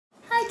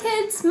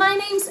kids, my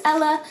name's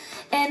Ella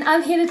and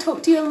I'm here to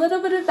talk to you a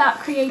little bit about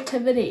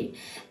creativity.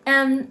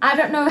 I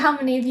don't know how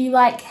many of you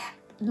like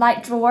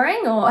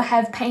drawing or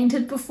have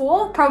painted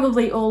before.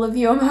 Probably all of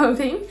you, I'm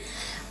hoping.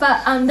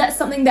 But that's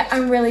something that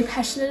I'm really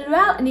passionate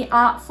about in the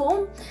art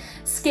form.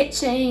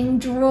 Sketching,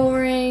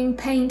 drawing,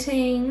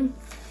 painting,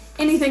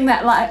 anything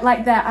that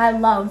like that I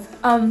love.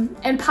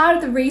 And part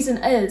of the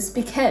reason is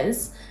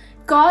because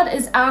God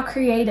is our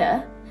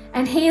creator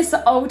and He is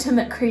the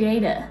ultimate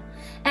creator.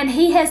 And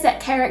He has that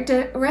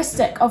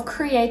characteristic of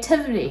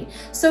creativity.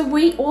 So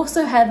we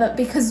also have it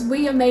because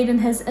we are made in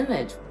His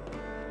image.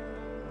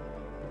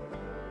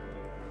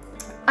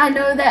 I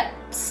know that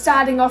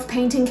starting off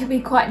painting can be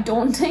quite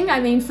daunting. I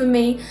mean, for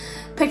me,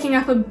 picking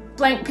up a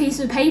blank piece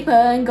of paper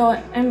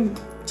and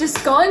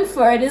just going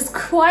for it is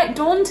quite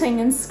daunting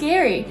and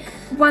scary.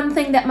 One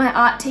thing that my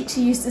art teacher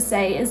used to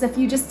say is if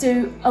you just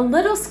do a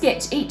little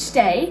sketch each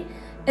day,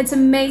 it's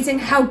amazing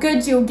how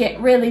good you'll get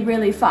really,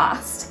 really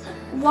fast.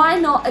 Why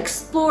not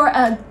explore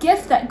a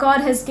gift that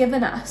God has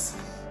given us?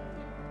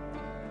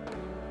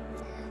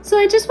 So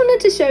I just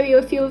wanted to show you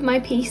a few of my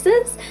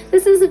pieces.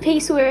 This is a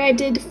piece where I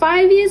did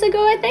 5 years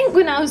ago, I think,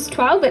 when I was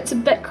 12. It's a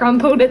bit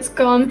crumpled, it's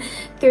gone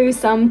through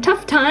some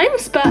tough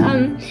times, but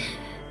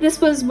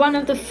this was one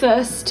of the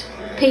first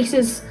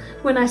pieces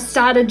when I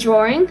started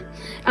drawing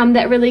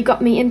that really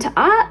got me into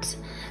art.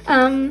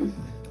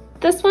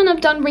 This one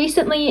I've done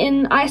recently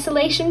in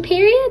isolation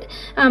period.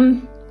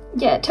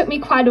 Yeah, it took me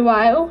quite a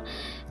while,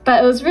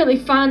 but it was really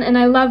fun and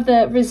I love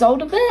the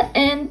result of it.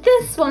 And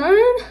this one,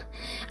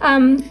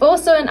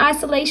 also in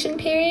isolation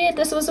period,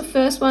 this was the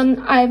first one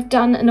I've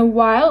done in a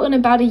while, in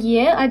about a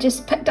year. I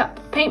just picked up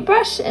a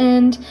paintbrush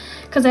and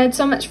because I had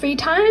so much free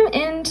time,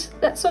 and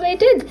that's what I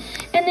did.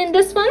 And then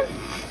this one,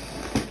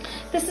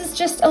 this is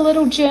just a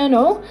little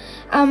journal.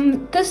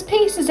 This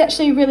piece is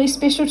actually really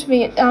special to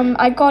me.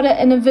 I got it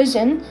in a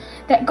vision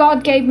that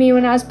God gave me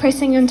when I was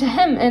pressing into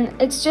Him, and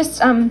it's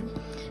just,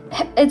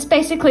 it's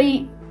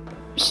basically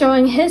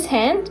showing His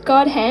hand,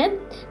 God's hand,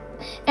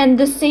 and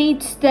the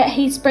seeds that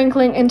He's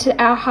sprinkling into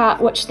our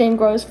heart, which then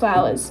grows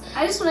flowers.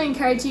 I just want to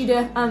encourage you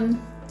to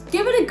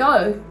give it a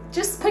go.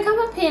 Just pick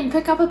up a pen,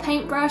 pick up a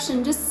paintbrush,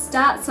 and just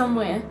start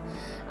somewhere.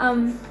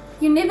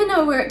 You never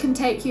know where it can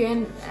take you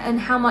and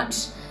how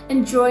much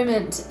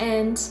enjoyment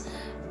and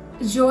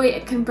joy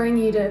it can bring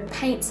you to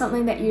paint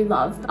something that you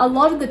love. A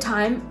lot of the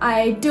time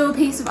I do a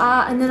piece of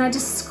art and then I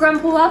just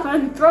scrumple up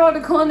and throw it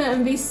in a corner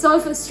and be so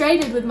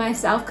frustrated with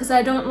myself because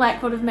I don't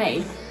like what I've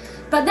made.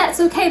 But that's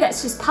okay,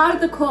 that's just part of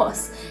the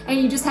course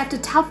and you just have to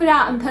tough it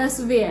out and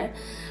persevere.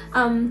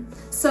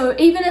 So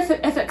even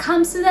if it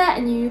comes to that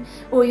and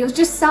you're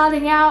just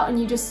starting out and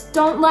you just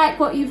don't like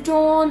what you've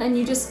drawn and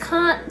you just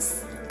can't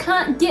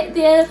get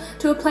there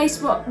to a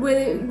place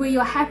where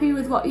you're happy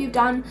with what you've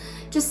done,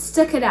 just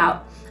stick it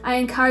out. I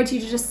encourage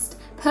you to just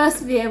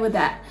persevere with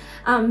that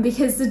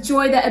because the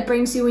joy that it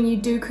brings you when you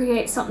do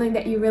create something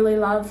that you really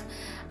love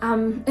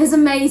is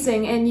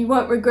amazing and you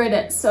won't regret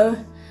it.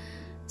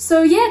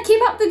 So yeah,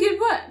 keep up the good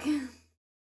work.